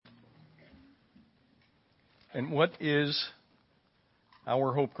And what is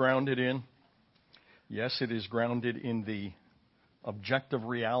our hope grounded in? Yes, it is grounded in the objective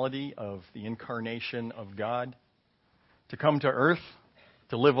reality of the incarnation of God, to come to earth,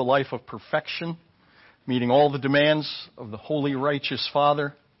 to live a life of perfection, meeting all the demands of the holy, righteous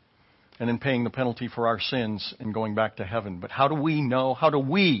Father, and then paying the penalty for our sins and going back to heaven. But how do we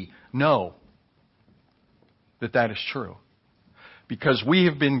know that that is true? Because we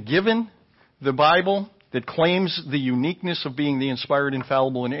have been given the Bible that claims the uniqueness of being the inspired,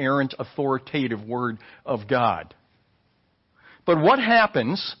 infallible, inerrant, authoritative Word of God. But what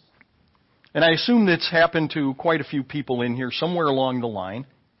happens, and I assume that's happened to quite a few people in here somewhere along the line,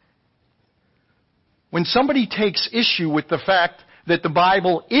 when somebody takes issue with the fact that the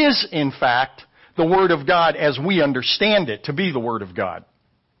Bible is, in fact, the Word of God as we understand it to be the Word of God?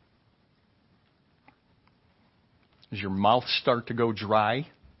 Does your mouth start to go dry?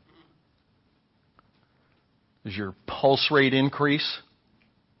 Does your pulse rate increase?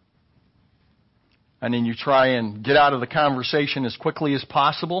 And then you try and get out of the conversation as quickly as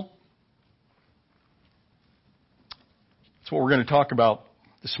possible? That's what we're going to talk about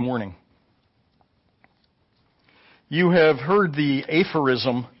this morning. You have heard the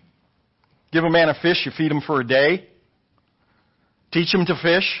aphorism, give a man a fish, you feed him for a day. Teach him to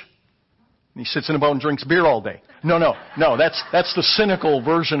fish, and he sits in a boat and drinks beer all day. No, that's the cynical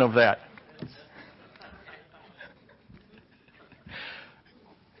version of that.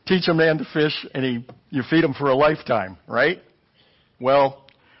 Teach a man to fish, and you feed him for a lifetime, right? Well,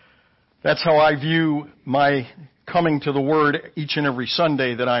 that's how I view my coming to the Word each and every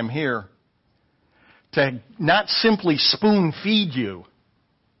Sunday that I'm here. To not simply spoon feed you,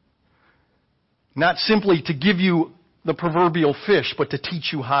 not simply to give you the proverbial fish, but to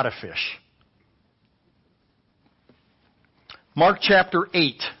teach you how to fish. Mark chapter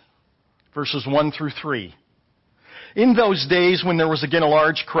 8, verses 1 through 3. In those days when there was again a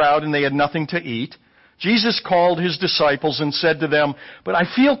large crowd and they had nothing to eat, Jesus called his disciples and said to them, "But I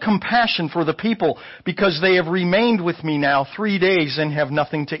feel compassion for the people because they have remained with me now 3 days and have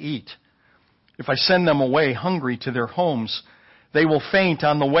nothing to eat. If I send them away hungry to their homes, they will faint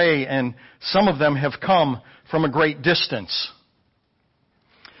on the way, and some of them have come from a great distance."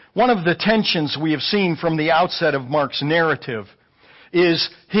 One of the tensions we have seen from the outset of Mark's narrative is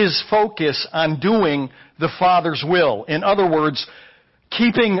his focus on doing the Father's will. In other words,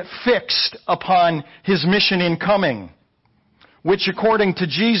 keeping fixed upon his mission in coming, which according to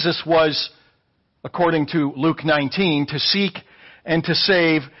Jesus was, according to Luke 19, to seek and to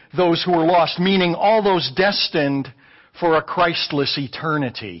save those who were lost, meaning all those destined for a Christless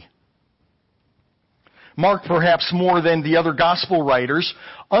eternity. Mark, perhaps more than the other gospel writers,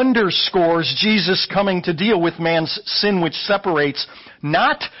 underscores Jesus coming to deal with man's sin which separates,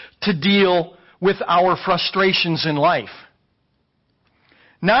 not to deal with our frustrations in life,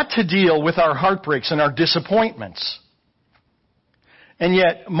 not to deal with our heartbreaks and our disappointments. And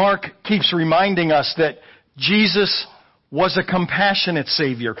yet, Mark keeps reminding us that Jesus was a compassionate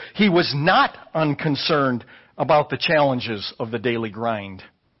Savior. He was not unconcerned about the challenges of the daily grind.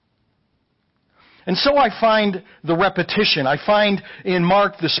 And so I find the repetition. I find in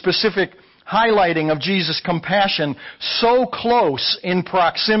Mark the specific highlighting of Jesus' compassion so close in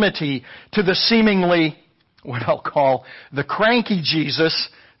proximity to the seemingly, what I'll call, the cranky Jesus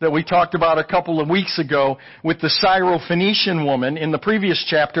that we talked about a couple of weeks ago with the Syrophoenician woman in the previous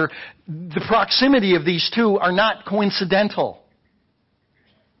chapter. The proximity of these two are not coincidental.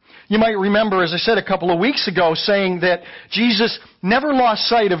 You might remember, as I said a couple of weeks ago, saying that Jesus never lost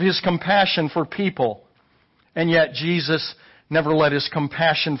sight of his compassion for people, and yet Jesus never let his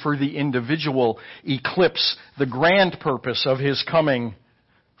compassion for the individual eclipse the grand purpose of his coming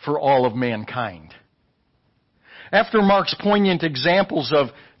for all of mankind. After Mark's poignant examples of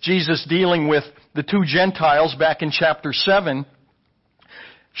Jesus dealing with the two Gentiles back in chapter 7,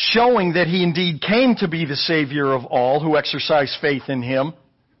 showing that he indeed came to be the Savior of all who exercise faith in him,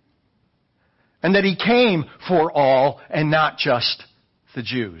 and that he came for all and not just the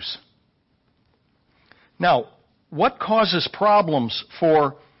Jews. Now, what causes problems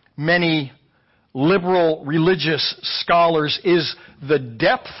for many liberal religious scholars is the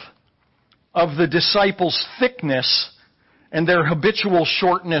depth of the disciples' thickness and their habitual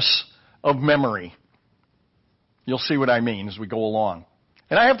shortness of memory. You'll see what I mean as we go along.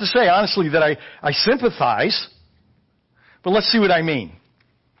 And I have to say, honestly, that I sympathize, but let's see what I mean.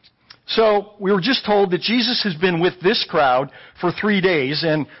 So, we were just told that Jesus has been with this crowd for 3 days,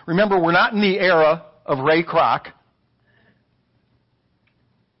 and remember, we're not in the era of Ray Kroc.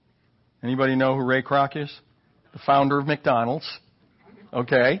 Anybody know who Ray Kroc is? The founder of McDonald's.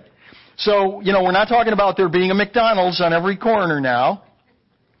 Okay. So, we're not talking about there being a McDonald's on every corner now.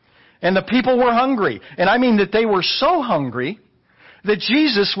 And the people were hungry. And I mean that they were so hungry that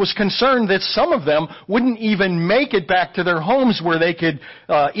Jesus was concerned that some of them wouldn't even make it back to their homes where they could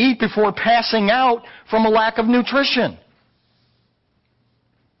eat before passing out from a lack of nutrition.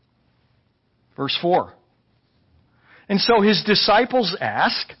 Verse 4. And so his disciples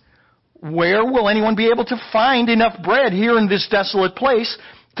ask, where will anyone be able to find enough bread here in this desolate place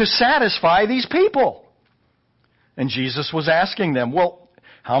to satisfy these people? And Jesus was asking them, well,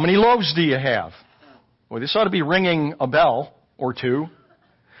 how many loaves do you have? Well, this ought to be ringing a bell or two.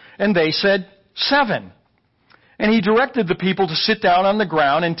 And they said, 7. And he directed the people to sit down on the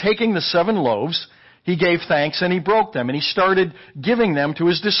ground, and taking the 7 loaves, he gave thanks and he broke them. And he started giving them to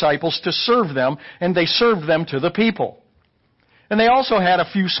his disciples to serve them, and they served them to the people. And they also had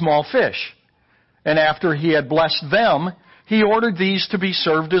a few small fish. And after he had blessed them, he ordered these to be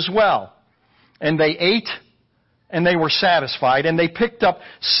served as well. And they ate, and they were satisfied, and they picked up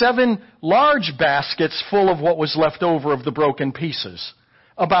 7 large baskets full of what was left over of the broken pieces.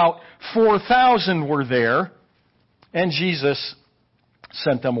 About 4,000 were there, and Jesus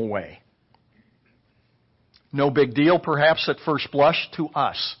sent them away. No big deal, perhaps at first blush, to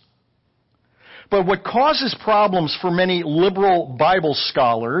us. But what causes problems for many liberal Bible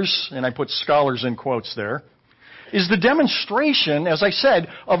scholars, and I put scholars in quotes there, is the demonstration, as I said,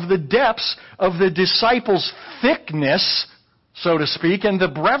 of the depths of the disciples' thickness, so to speak, and the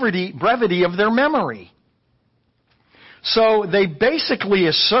brevity of their memory. So they basically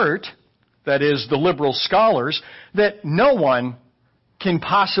assert, that is, the liberal scholars, that no one can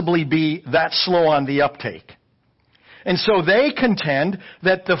possibly be that slow on the uptake. And so they contend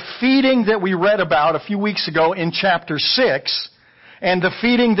that the feeding that we read about a few weeks ago in chapter 6 and the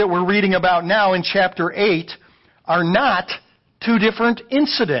feeding that we're reading about now in chapter 8 are not 2 different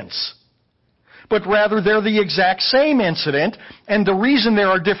incidents, but rather they're the exact same incident, and the reason there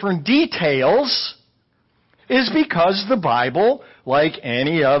are different details is because the Bible, like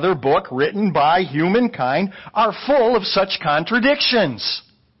any other book written by humankind, are full of such contradictions.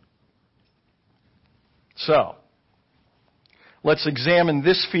 So, let's examine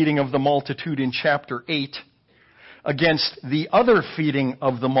this feeding of the multitude in chapter 8 against the other feeding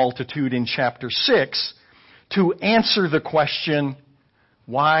of the multitude in chapter 6 to answer the question,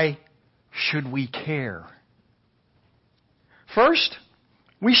 why should we care? First,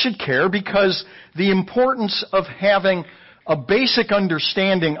 we should care because the importance of having a basic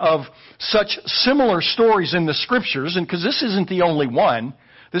understanding of such similar stories in the Scriptures, and because this isn't the only one,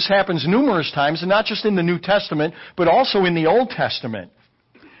 this happens numerous times, and not just in the New Testament, but also in the Old Testament.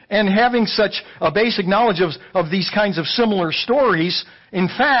 And having such a basic knowledge of these kinds of similar stories, in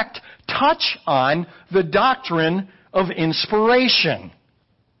fact, touch on the doctrine of inspiration.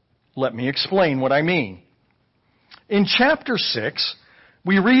 Let me explain what I mean. In chapter 6,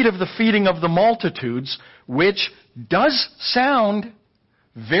 we read of the feeding of the multitudes, which does sound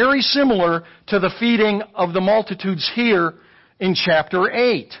very similar to the feeding of the multitudes here in chapter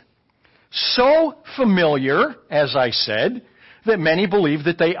 8. So familiar, as I said, that many believe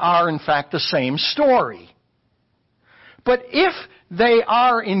that they are in fact the same story. But if they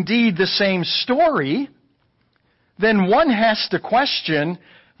are indeed the same story, then one has to question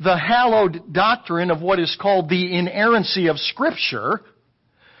the hallowed doctrine of what is called the inerrancy of Scripture,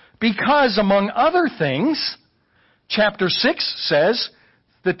 because among other things, chapter 6 says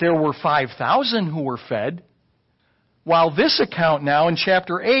that there were 5,000 who were fed, while this account now in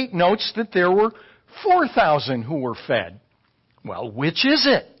chapter 8 notes that there were 4,000 who were fed. Well, which is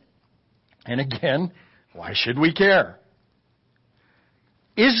it? And again, why should we care?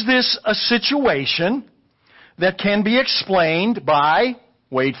 Is this a situation that can be explained by,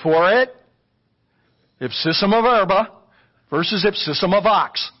 wait for it, ipsissima verba versus ipsissima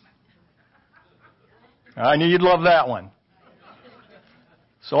vox? I knew you'd love that one.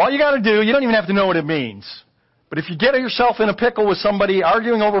 So all you got to do, you don't even have to know what it means. But if you get yourself in a pickle with somebody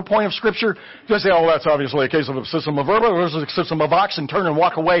arguing over a point of Scripture, just say, oh, that's obviously a case of ipsissima verba versus ipsissima vox, and turn and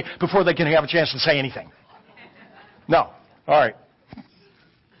walk away before they can have a chance to say anything. No. All right.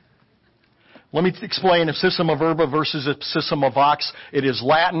 Let me explain ipsissima verba versus ipsissima vox. It is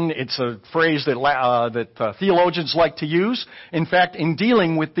Latin. It's a phrase that theologians like to use, in fact, in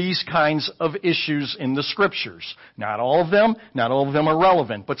dealing with these kinds of issues in the Scriptures. Not all of them are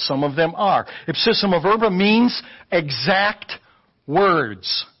relevant, but some of them are. Ipsissima verba means exact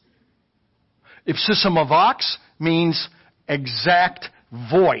words. Ipsissima vox means exact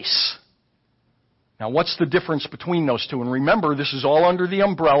voice. Now, what's the difference between those two? And remember, this is all under the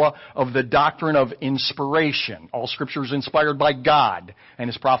umbrella of the doctrine of inspiration. All Scripture is inspired by God and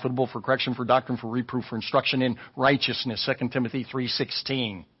is profitable for correction, for doctrine, for reproof, for instruction in righteousness. 2 Timothy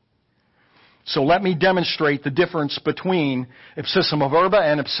 3:16. So let me demonstrate the difference between ipsissima verba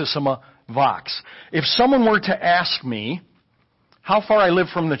and ipsissima vox. If someone were to ask me how far I live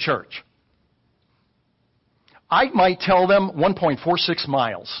from the church, I might tell them 1.46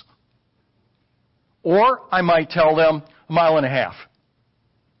 miles. Or I might tell them 1.5 miles.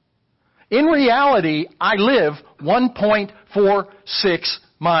 In reality, I live 1.46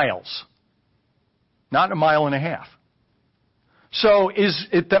 miles. Not 1.5 miles. So is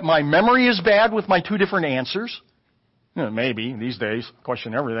it that my memory is bad with my two different answers? Maybe, these days,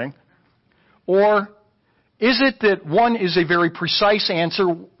 question everything. Or is it that one is a very precise answer,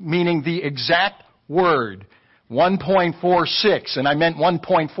 meaning the exact word? 1.46, and I meant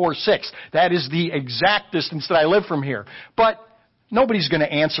 1.46. That is the exact distance that I live from here. But nobody's going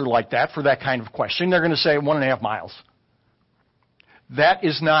to answer like that for that kind of question. They're going to say 1.5 miles. That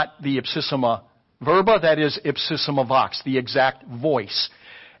is not the ipsissima verba, that is ipsissima vox, the exact voice.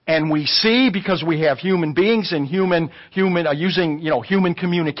 And we see, because we have human beings and human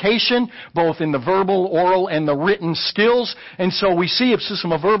communication, both in the verbal, oral, and the written skills. And so we see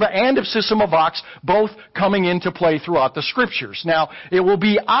ipsissima verba and ipsissima vox both coming into play throughout the Scriptures. Now, it will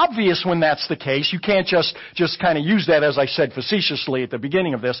be obvious when that's the case. You can't just kind of use that, as I said facetiously at the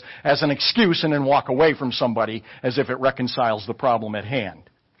beginning of this, as an excuse and then walk away from somebody as if it reconciles the problem at hand.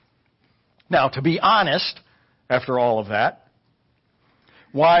 Now, to be honest, after all of that,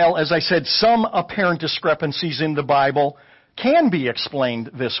 while, as I said, some apparent discrepancies in the Bible can be explained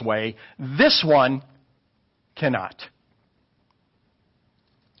this way, this one cannot.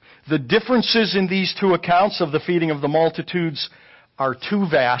 The differences in these two accounts of the feeding of the multitudes are too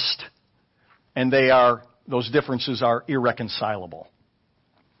vast, and those differences are irreconcilable.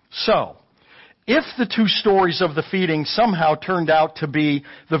 So, if the two stories of the feeding somehow turned out to be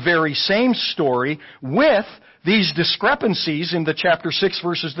the very same story with these discrepancies in the chapter 6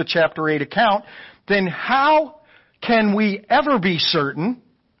 versus the chapter 8 account, then how can we ever be certain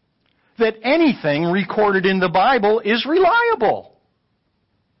that anything recorded in the Bible is reliable?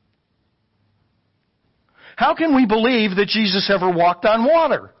 How can we believe that Jesus ever walked on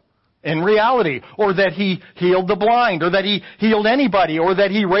water in reality, or that He healed the blind, or that He healed anybody, or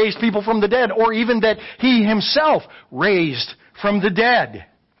that He raised people from the dead, or even that He Himself raised from the dead?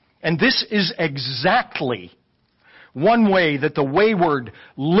 And this is exactly one way that the wayward,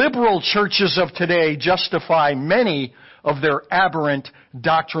 liberal churches of today justify many of their aberrant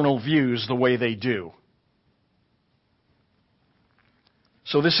doctrinal views the way they do.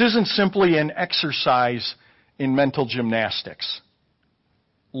 So this isn't simply an exercise in mental gymnastics.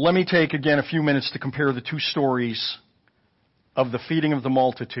 Let me take again a few minutes to compare the two stories of the feeding of the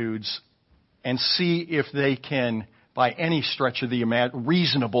multitudes and see if they can, by any stretch of the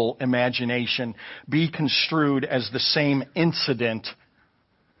reasonable imagination, be construed as the same incident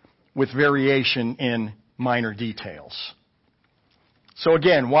with variation in minor details. So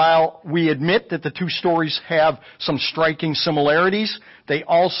again, while we admit that the two stories have some striking similarities, they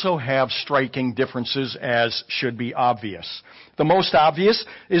also have striking differences, as should be obvious. The most obvious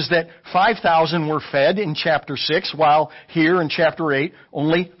is that 5,000 were fed in chapter 6, while here in chapter 8,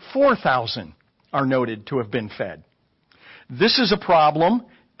 only 4,000 are noted to have been fed. This is a problem,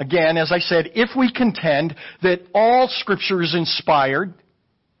 again, as I said, if we contend that all Scripture is inspired,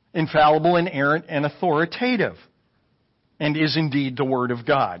 infallible, inerrant, and authoritative, and is indeed the Word of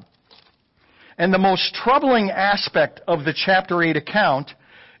God. And the most troubling aspect of the chapter 8 account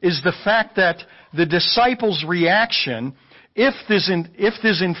is the fact that the disciples' reaction, if this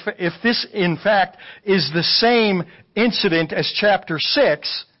in fact is the same incident as chapter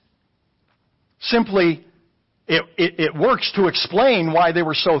 6, simply it works to explain why they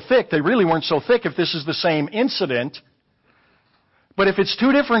were so thick. They really weren't so thick if this is the same incident. But if it's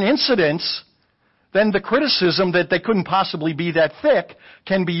two different incidents, then the criticism that they couldn't possibly be that thick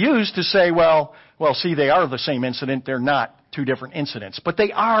can be used to say, well, see, they are the same incident. They're not two different incidents. But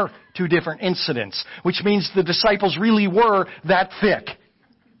they are two different incidents, which means the disciples really were that thick.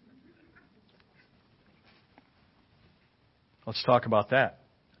 Let's talk about that.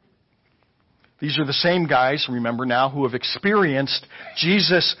 These are the same guys, remember now, who have experienced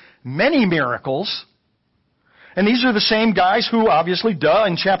Jesus' many miracles. And these are the same guys who, obviously,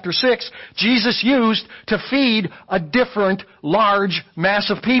 in chapter 6, Jesus used to feed a different large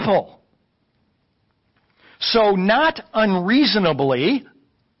mass of people. So not unreasonably,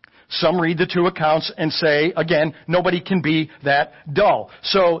 Some read the two accounts and say, again, nobody can be that dull.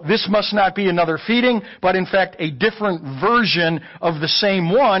 So this must not be another feeding, but in fact a different version of the same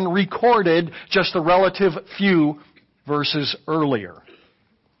one recorded just a relative few verses earlier.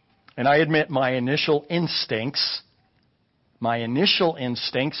 And I admit my initial instincts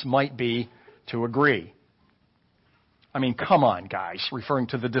might be to agree. I mean, come on, guys, referring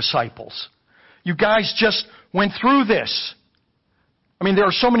to the disciples. You guys just went through this. I mean, there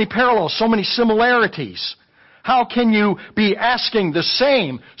are so many parallels, so many similarities. How can you be asking the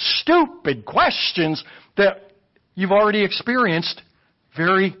same stupid questions that you've already experienced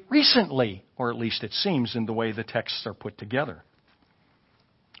very recently? Or at least it seems in the way the texts are put together.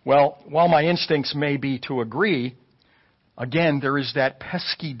 Well, while my instincts may be to agree, again, there is that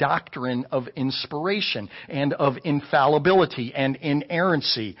pesky doctrine of inspiration and of infallibility and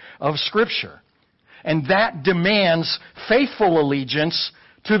inerrancy of Scripture. And that demands faithful allegiance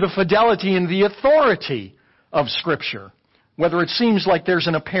to the fidelity and the authority of Scripture, whether it seems like there's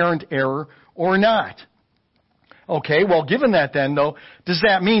an apparent error or not. Okay, well, given that then, though, does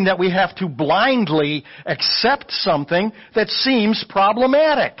that mean that we have to blindly accept something that seems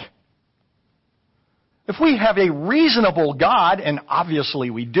problematic? If we have a reasonable God, and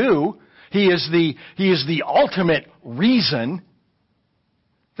obviously we do, He is the ultimate reason,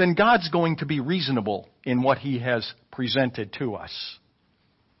 then God's going to be reasonable in what He has presented to us.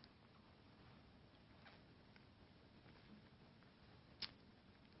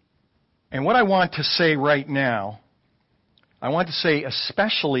 And what I want to say right now, I want to say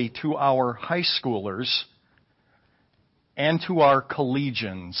especially to our high schoolers and to our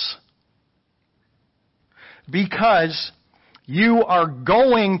collegians, because you are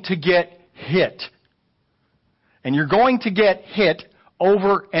going to get hit. And you're going to get hit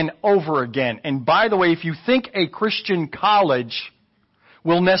over and over again. And by the way, if you think a Christian college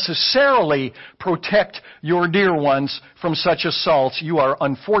will necessarily protect your dear ones from such assaults, you are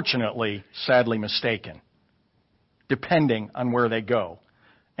unfortunately, sadly mistaken, depending on where they go.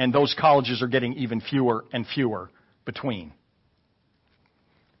 And those colleges are getting even fewer and fewer between.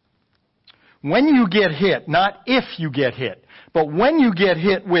 When you get hit, not if you get hit, but when you get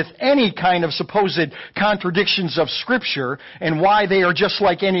hit with any kind of supposed contradictions of Scripture and why they are just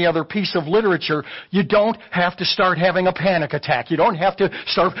like any other piece of literature, you don't have to start having a panic attack. You don't have to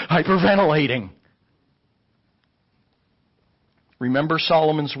start hyperventilating. Remember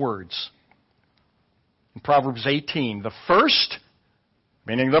Solomon's words in Proverbs 18. The first,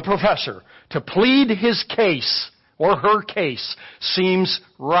 meaning the professor, to plead his case or her case seems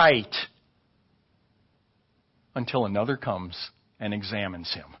right, until another comes and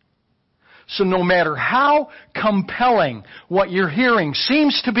examines him. So no matter how compelling what you're hearing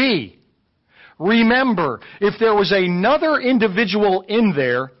seems to be, remember, if there was another individual in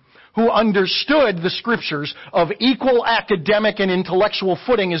there who understood the Scriptures of equal academic and intellectual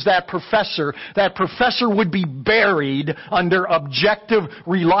footing as that professor would be buried under objective,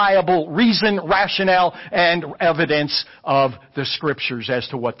 reliable reason, rationale, and evidence of the Scriptures as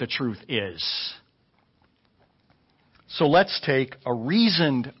to what the truth is. So let's take a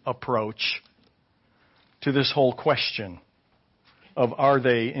reasoned approach to this whole question of are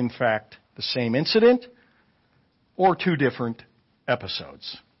they, in fact, the same incident or two different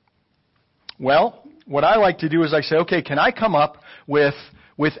episodes? Well, what I like to do is I say, okay, can I come up with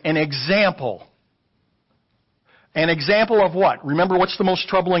an example? An example of what? Remember what's the most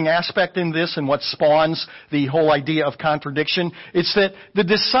troubling aspect in this and what spawns the whole idea of contradiction? It's that the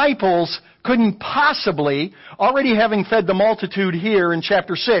disciples couldn't possibly, already having fed the multitude here in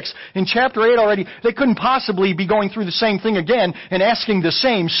chapter 6, in chapter 8 already, they couldn't possibly be going through the same thing again and asking the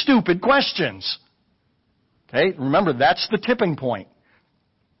same stupid questions. Okay, remember that's the tipping point.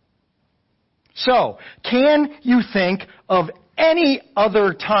 So, can you think of any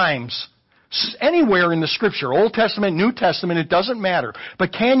other times, anywhere in the Scripture, Old Testament, New Testament, it doesn't matter,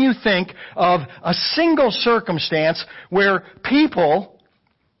 but can you think of a single circumstance where people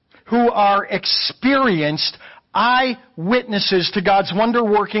who are experienced eyewitnesses to God's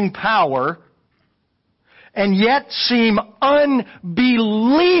wonder-working power and yet seem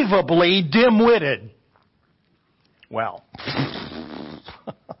unbelievably dim-witted? Well,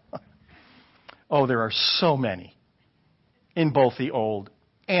 oh, there are so many in both the Old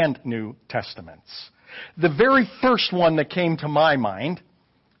and New Testaments. The very first one that came to my mind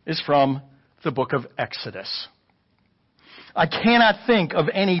is from the book of Exodus. I cannot think of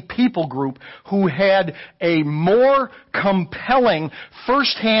any people group who had a more compelling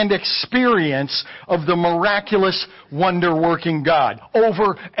first-hand experience of the miraculous, wonder-working God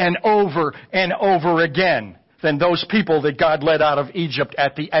over and over and over again. than those people that God led out of Egypt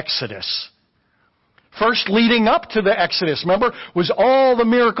at the Exodus. First, leading up to the Exodus, remember, was all the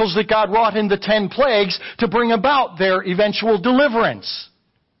miracles that God wrought in the 10 plagues to bring about their eventual deliverance.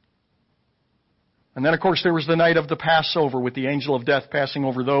 And then, of course, there was the night of the Passover with the angel of death passing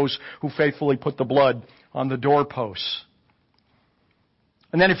over those who faithfully put the blood on the doorposts.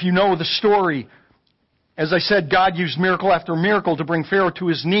 And then if you know the story, as I said, God used miracle after miracle to bring Pharaoh to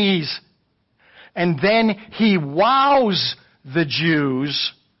his knees. And then he wows the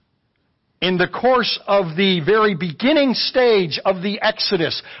Jews in the course of the very beginning stage of the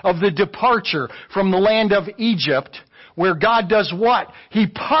Exodus, of the departure from the land of Egypt, where God does what? He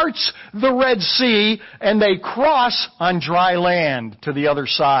parts the Red Sea and they cross on dry land to the other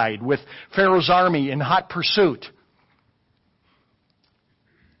side with Pharaoh's army in hot pursuit.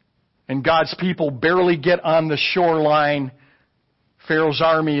 And God's people barely get on the shoreline. Pharaoh's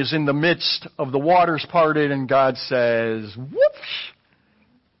army is in the midst of the waters parted, and God says, whoops,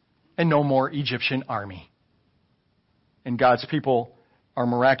 and no more Egyptian army. And God's people are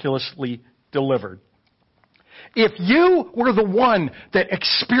miraculously delivered. If you were the one that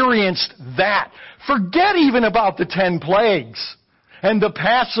experienced that, forget even about the 10 plagues and the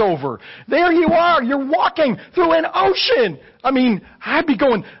Passover. There you are, you're walking through an ocean. I mean, I'd be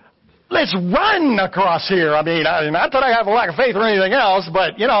going, let's run across here. I mean, not that I have a lack of faith or anything else,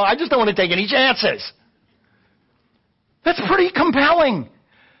 but, I just don't want to take any chances. That's pretty compelling.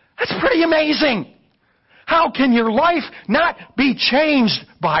 That's pretty amazing. How can your life not be changed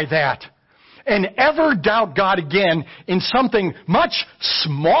by that? And ever doubt God again in something much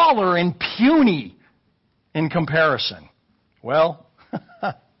smaller and puny in comparison? Well,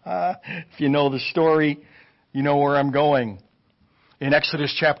 if you know the story, you know where I'm going. In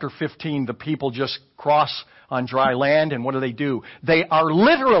Exodus chapter 15, the people just cross on dry land, and what do? They are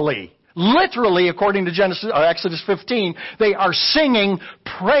literally, according to Exodus 15, they are singing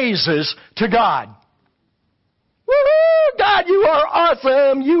praises to God. Woo-hoo! God, you are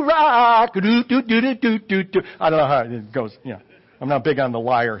awesome! You rock! Do-do-do-do-do-do. I don't know how it goes. I'm not big on the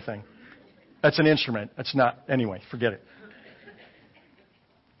lyre thing. That's an instrument. That's not... Anyway, forget it.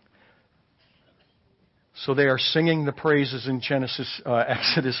 So they are singing the praises in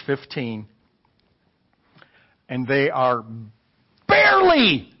Exodus 15. And they are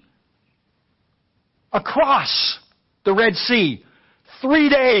barely across the Red Sea. 3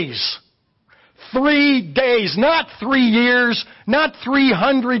 days. 3 days. Not 3 years. Not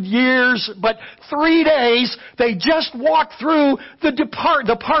 300 years. But 3 days. They just walked through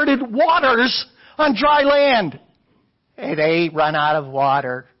the parted waters on dry land. And they run out of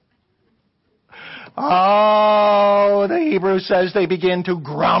water. Oh, the Hebrew says they begin to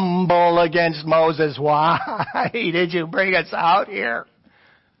grumble against Moses. Why did you bring us out here?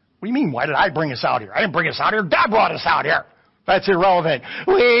 What do you mean, why did I bring us out here? I didn't bring us out here. God brought us out here. That's irrelevant.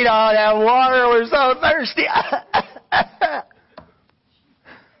 We don't have water. We're so thirsty.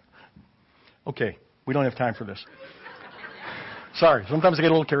 Okay, we don't have time for this. Sorry, sometimes I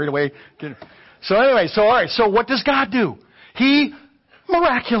get a little carried away. So anyway, so what does God do? He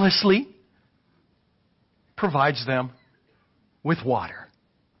miraculously provides them with water.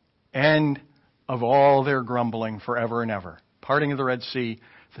 End of all their grumbling forever and ever. Parting of the Red Sea,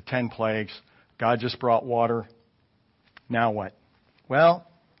 the 10 plagues. God just brought water. Now what? Well,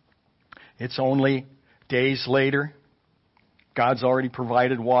 it's only days later. God's already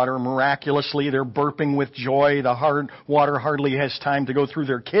provided water miraculously. They're burping with joy. The hard water hardly has time to go through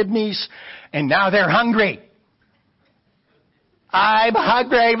their kidneys. And now they're hungry. I'm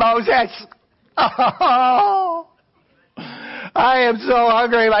hungry, Moses. Oh, I am so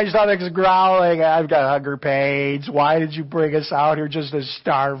hungry. My stomach's growling. I've got hunger pains. Why did you bring us out here just to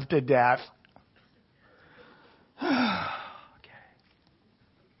starve to death? Okay.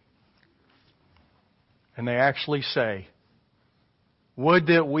 And they actually say, would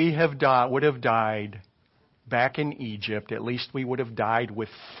that we would have died back in Egypt. At least we would have died with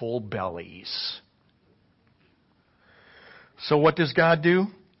full bellies. So what does God do?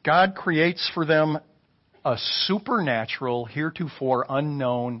 God creates for them a supernatural, heretofore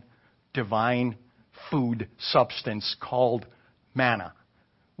unknown, divine food substance called manna,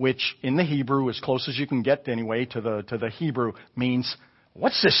 which in the Hebrew, as close as you can get anyway to the Hebrew, means,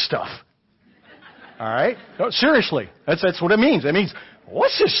 what's this stuff? All right? No, seriously, that's what it means. It means,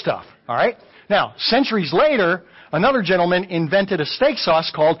 what's this stuff? All right? Now, centuries later, another gentleman invented a steak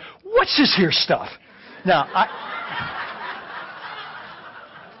sauce called, what's this here stuff? Now,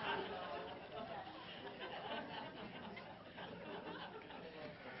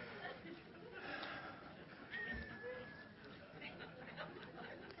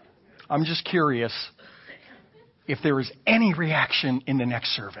 I'm just curious if there is any reaction in the next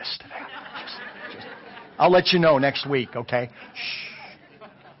service to that. I'll let you know next week, okay? Shh.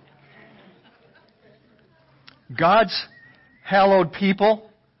 God's hallowed people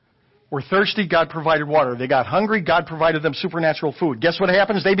were thirsty, God provided water. They got hungry, God provided them supernatural food. Guess what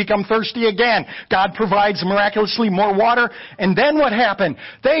happens? They become thirsty again. God provides miraculously more water. And then what happened?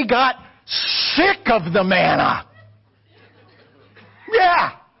 They got sick of the manna.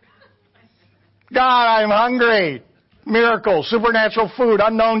 Yeah. God, I'm hungry. Miracle, supernatural food,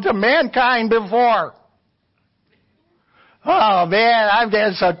 unknown to mankind before. Oh man, I'm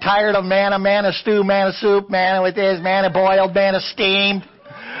getting so tired of manna, manna stew, manna soup, manna with this, manna boiled, manna steamed.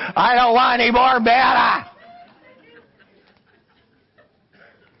 I don't want any more manna.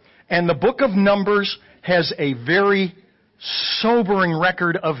 And the book of Numbers has a very sobering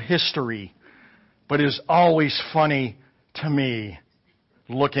record of history, but is always funny to me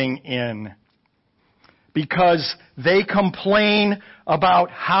looking in. Because they complain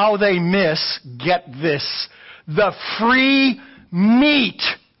about how they miss, get this, the free meat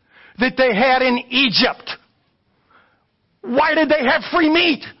that they had in Egypt. Why did they have free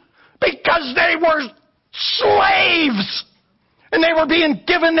meat? Because they were slaves. And they were being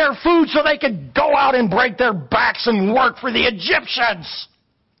given their food so they could go out and break their backs and work for the Egyptians.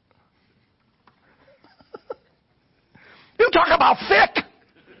 You talk about thick.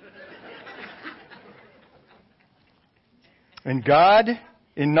 And God,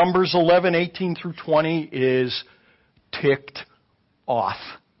 in Numbers 11, 18 through 20, is ticked off.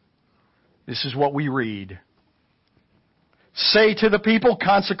 This is what we read. Say to the people,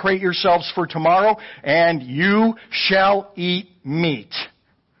 consecrate yourselves for tomorrow, and you shall eat meat.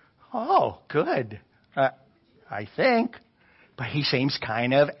 Oh, good. I think. But he seems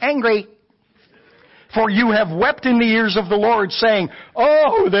kind of angry. For you have wept in the ears of the Lord, saying,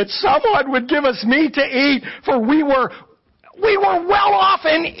 oh, that someone would give us meat to eat, for we were well off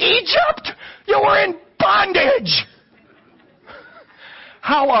in Egypt. You were in bondage.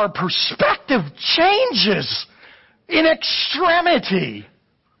 How our perspective changes in extremity.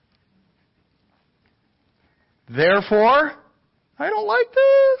 Therefore, I don't like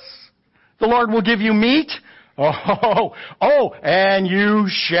this. The Lord will give you meat. And you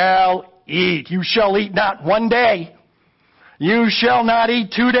shall eat. You shall eat not one day. You shall not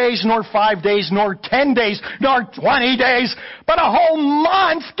eat 2 days, nor 5 days, nor 10 days, nor 20 days, but a whole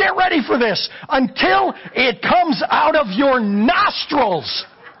month. Get ready for this. Until it comes out of your nostrils.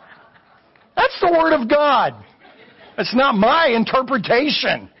 That's the Word of God. That's not my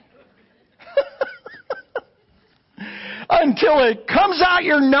interpretation. Until it comes out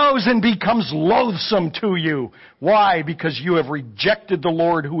your nose and becomes loathsome to you. Why? Because you have rejected the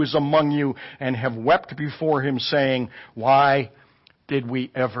Lord who is among you and have wept before Him, saying, why did we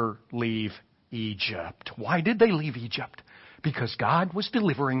ever leave Egypt? Why did they leave Egypt? Because God was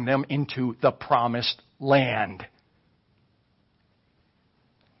delivering them into the promised land.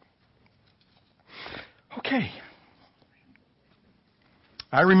 Okay.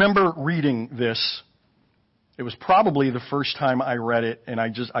 I remember reading this. It was probably the first time I read it, and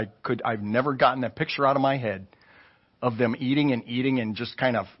I've never gotten that picture out of my head of them eating and just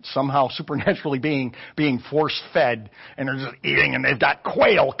kind of somehow supernaturally being force-fed, and they're just eating, and they've got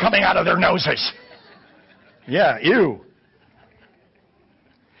quail coming out of their noses. Yeah, ew.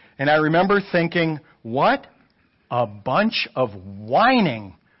 And I remember thinking, what a bunch of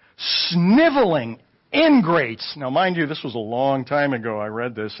whining, sniveling ingrates. Now, mind you, this was a long time ago I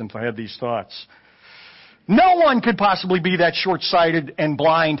read this, and I had these thoughts. No one could possibly be that short-sighted and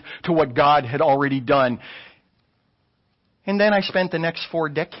blind to what God had already done. And then I spent the next 4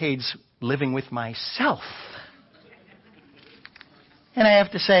 decades living with myself. And I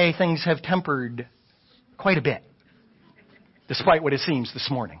have to say, things have tempered quite a bit, despite what it seems this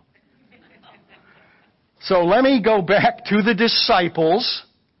morning. So let me go back to the disciples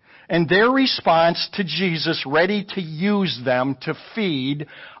and their response to Jesus, ready to use them to feed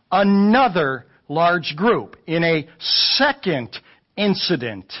another large group in a second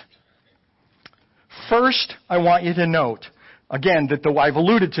incident. First, I want you to note, again, that I've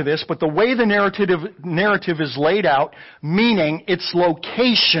alluded to this, but the way the narrative is laid out, meaning its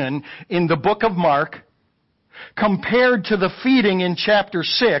location in the book of Mark, compared to the feeding in chapter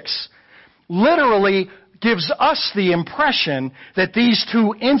 6, literally gives us the impression that these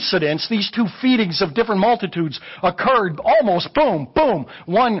two incidents, these two feedings of different multitudes occurred almost boom, boom,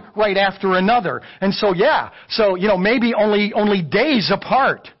 one right after another. And so, maybe only days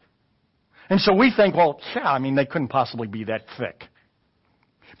apart. And so we think, they couldn't possibly be that thick.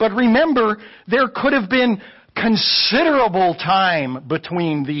 But remember, there could have been considerable time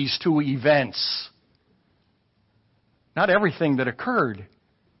between these two events. Not everything that occurred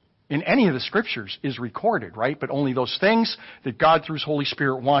in any of the Scriptures is recorded, right? But only those things that God, through His Holy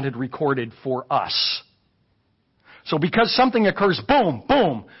Spirit, wanted recorded for us. So because something occurs, boom,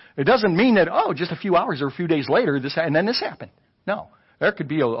 boom, it doesn't mean that, just a few hours or a few days later, this happened. No. There could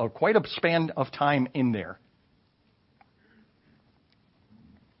be quite a span of time in there.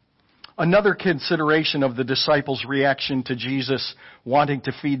 Another consideration of the disciples' reaction to Jesus wanting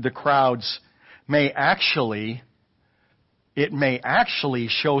to feed the crowds may actually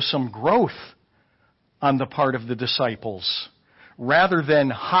show some growth on the part of the disciples, rather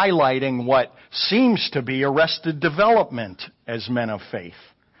than highlighting what seems to be arrested development as men of faith.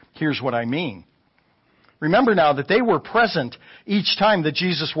 Here's what I mean. Remember now that they were present each time that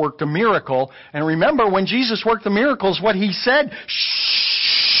Jesus worked a miracle. And remember, when Jesus worked the miracles, what He said,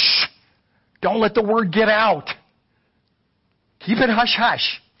 shh, don't let the word get out. Keep it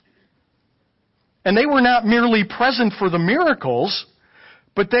hush-hush. And they were not merely present for the miracles,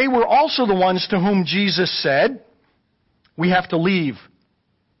 but they were also the ones to whom Jesus said, we have to leave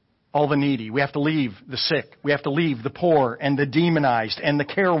all the needy. We have to leave the sick. We have to leave the poor and the demonized and the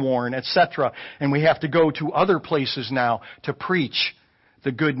careworn, etc. And we have to go to other places now to preach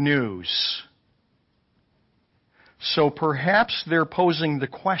the good news. So perhaps they're posing the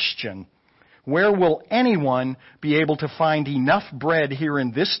question, where will anyone be able to find enough bread here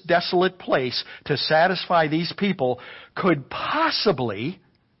in this desolate place to satisfy these people? Could possibly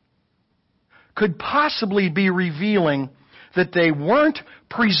be revealing that they weren't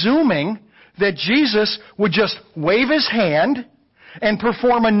presuming that Jesus would just wave His hand and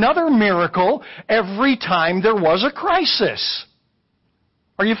perform another miracle every time there was a crisis.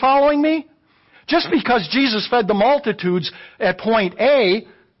 Are you following me? Just because Jesus fed the multitudes at point A,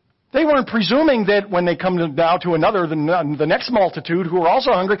 they weren't presuming that when they come now to the next multitude who are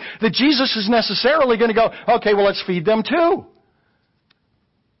also hungry, that Jesus is necessarily going to go, okay, well, let's feed them too.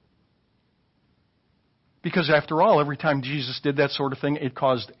 Because after all, every time Jesus did that sort of thing, it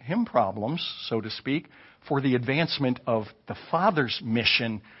caused Him problems, so to speak, for the advancement of the Father's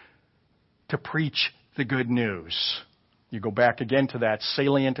mission to preach the good news. You go back again to that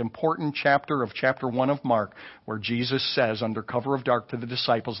salient, important chapter of chapter 1 of Mark, where Jesus says, under cover of dark to the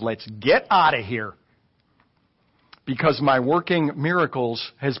disciples, let's get out of here, because my working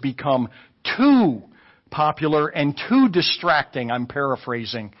miracles has become too popular and too distracting, I'm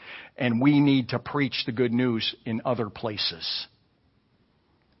paraphrasing, and we need to preach the good news in other places.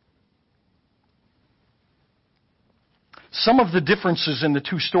 Some of the differences in the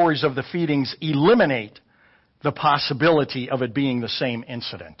two stories of the feedings eliminate the possibility of it being the same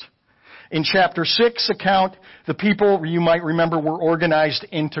incident. In chapter 6 account, the people, you might remember, were organized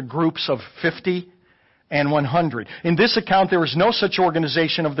into groups of 50 and 100. In this account, there is no such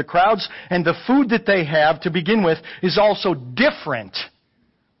organization of the crowds, and the food that they have to begin with is also different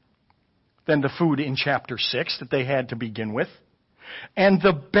than the food in chapter 6 that they had to begin with. And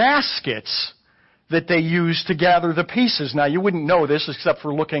the baskets that they used to gather the pieces. Now, you wouldn't know this except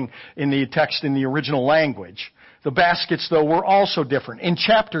for looking in the text in the original language. The baskets, though, were also different. In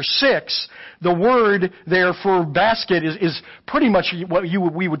chapter 6, the word there for basket is pretty much what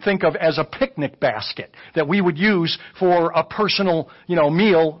we would think of as a picnic basket that we would use for a personal,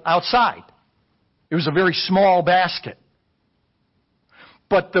 meal outside. It was a very small basket.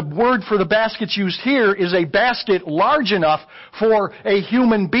 But the word for the baskets used here is a basket large enough for a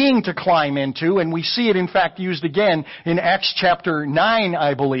human being to climb into. And we see it, in fact, used again in Acts chapter 9,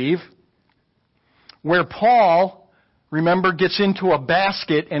 I believe, where Paul, remember, gets into a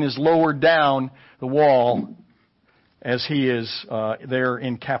basket and is lowered down the wall as he is there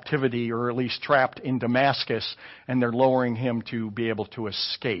in captivity, or at least trapped in Damascus, and they're lowering him to be able to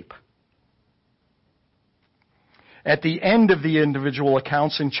escape. At the end of the individual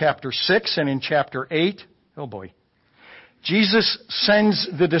accounts in chapter 6 and in chapter 8, Jesus sends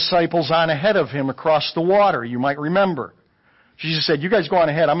the disciples on ahead of Him across the water. You might remember. Jesus said, you guys go on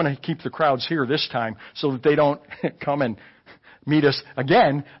ahead. I'm going to keep the crowds here this time so that they don't come and meet us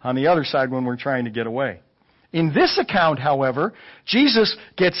again on the other side when we're trying to get away. In this account, however, Jesus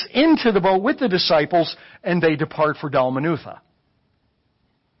gets into the boat with the disciples and they depart for Dalmanutha.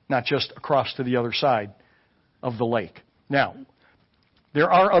 Not just across to the other side of the lake. Now,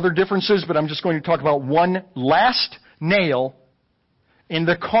 there are other differences, but I'm just going to talk about one last nail in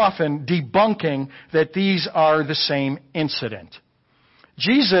the coffin debunking that these are the same incident.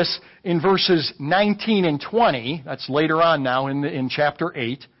 Jesus, in verses 19 and 20, that's later on now in chapter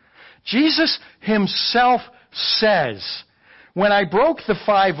 8, Jesus Himself says, when I broke the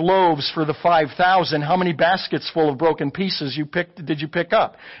 5 loaves for the 5,000, how many baskets full of broken pieces did you pick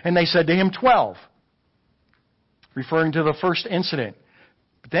up? And they said to Him, 12. referring to the first incident.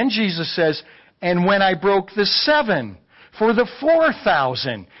 But then Jesus says, and when I broke the 7 for the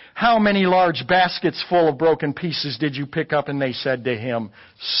 4,000, how many large baskets full of broken pieces did you pick up? And they said to him,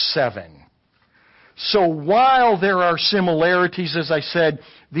 7. So while there are similarities, as I said,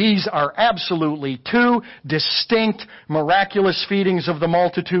 these are absolutely two distinct miraculous feedings of the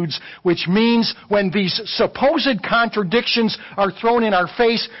multitudes, which means when these supposed contradictions are thrown in our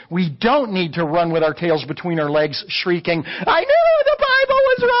face, we don't need to run with our tails between our legs shrieking, I knew the Bible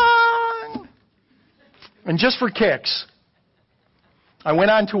was wrong! And just for kicks, I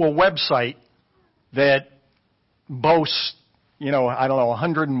went onto a website that boasts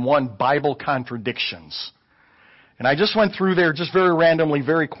 101 Bible contradictions. And I just went through there just very randomly,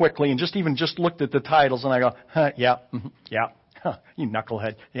 very quickly, and just looked at the titles, and I go, yeah, you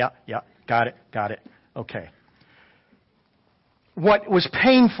knucklehead, yeah, got it, okay. What was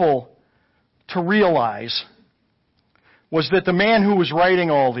painful to realize was that the man who was writing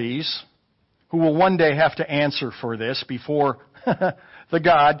all these, who will one day have to answer for this before the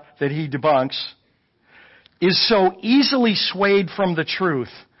God that he debunks, is so easily swayed from the truth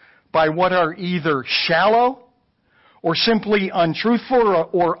by what are either shallow or simply untruthful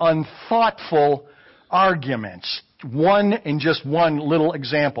or unthoughtful arguments. Just one little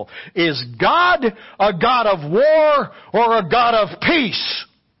example. Is God a God of war or a God of peace?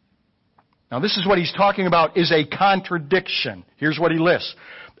 Now this is what he's talking about, is a contradiction. Here's what he lists.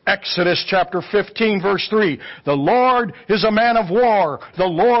 Exodus chapter 15 verse 3. The Lord is a man of war. The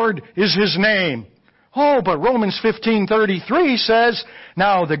Lord is his name. Oh, but Romans 15:33 says,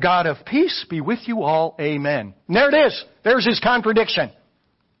 now the God of peace be with you all. Amen. And there it is. There's his contradiction.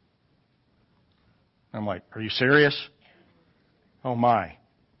 I'm like, are you serious? Oh my.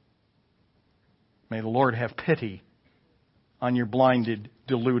 May the Lord have pity on your blinded,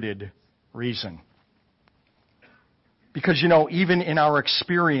 deluded reason. Because, even in our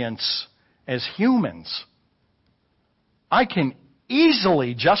experience as humans, I can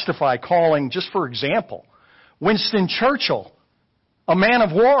easily justify calling, just for example, Winston Churchill a man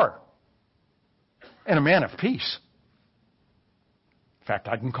of war and a man of peace. In fact,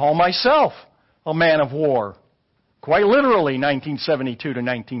 I can call myself a man of war, quite literally 1972 to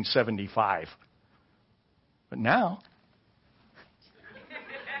 1975. But now,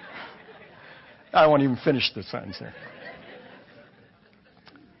 I won't even finish the sentence there.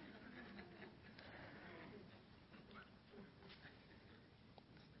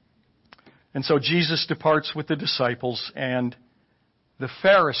 And so Jesus departs with the disciples, and the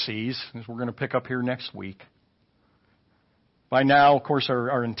Pharisees, as we're going to pick up here next week, by now, of course,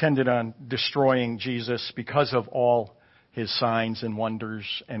 are intended on destroying Jesus because of all his signs and wonders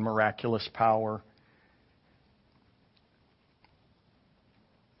and miraculous power,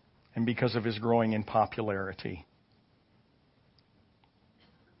 and because of his growing in popularity.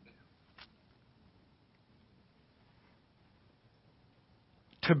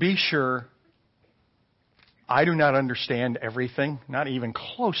 To be sure, I do not understand everything, not even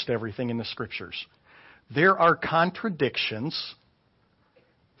close to everything in the Scriptures. There are contradictions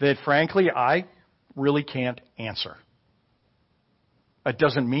that, frankly, I really can't answer. It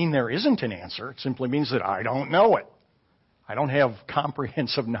doesn't mean there isn't an answer. It simply means that I don't know it. I don't have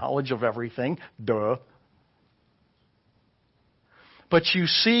comprehensive knowledge of everything. Duh. But you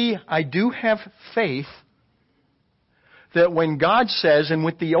see, I do have faith that when God says, and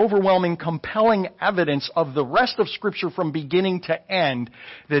with the overwhelming, compelling evidence of the rest of Scripture from beginning to end,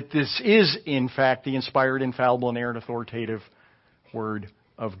 that this is, in fact, the inspired, infallible, inerrant, authoritative Word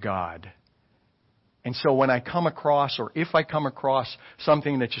of God. And so when I come across, or if I come across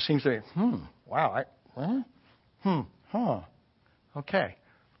something that just seems to be, okay.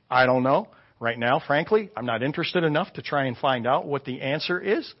 I don't know. Right now, frankly, I'm not interested enough to try and find out what the answer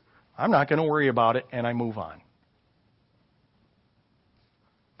is. I'm not going to worry about it, and I move on.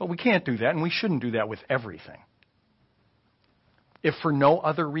 But we can't do that, and we shouldn't do that with everything. If for no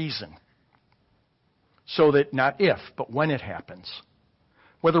other reason. So that not if, but when it happens.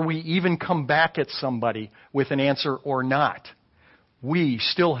 Whether we even come back at somebody with an answer or not, we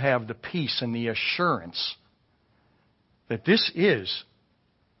still have the peace and the assurance that this is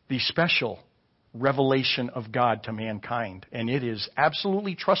the special revelation of God to mankind. And it is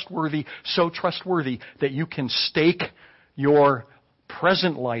absolutely trustworthy, so trustworthy that you can stake your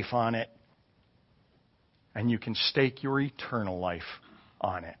present life on it, and you can stake your eternal life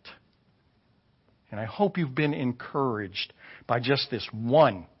on it. And I hope you've been encouraged by just this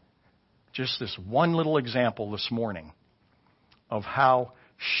one little example this morning of how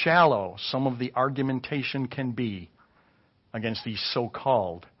shallow some of the argumentation can be against these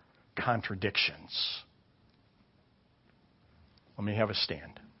so-called contradictions. Let me have a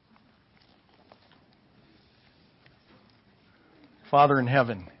stand. Father in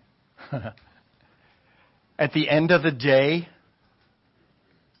heaven, at the end of the day,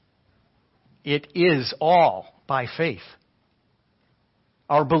 it is all by faith.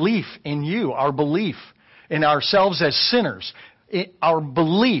 Our belief in you, our belief in ourselves as sinners, our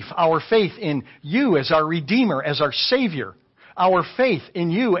belief, our faith in you as our Redeemer, as our Savior, our faith in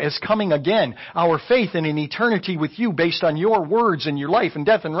you as coming again, our faith in an eternity with you based on your words and your life and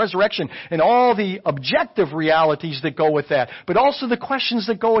death and resurrection and all the objective realities that go with that, but also the questions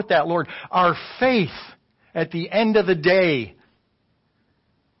that go with that, Lord. Our faith at the end of the day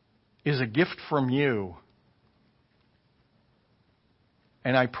is a gift from you.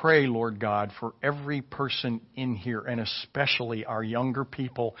 And I pray, Lord God, for every person in here, and especially our younger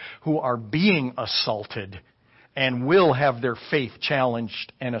people who are being assaulted and will have their faith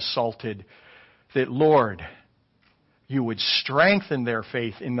challenged and assaulted, that, Lord, you would strengthen their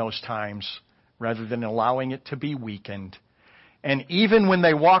faith in those times rather than allowing it to be weakened. And even when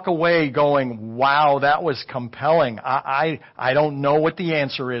they walk away going, wow, that was compelling, I don't know what the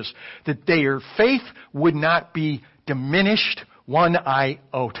answer is, that their faith would not be diminished one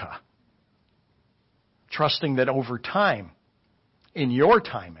iota. Trusting that over time, in your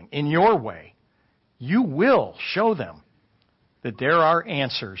timing, in your way, you will show them that there are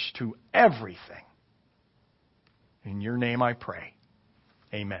answers to everything. In your name I pray.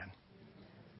 Amen.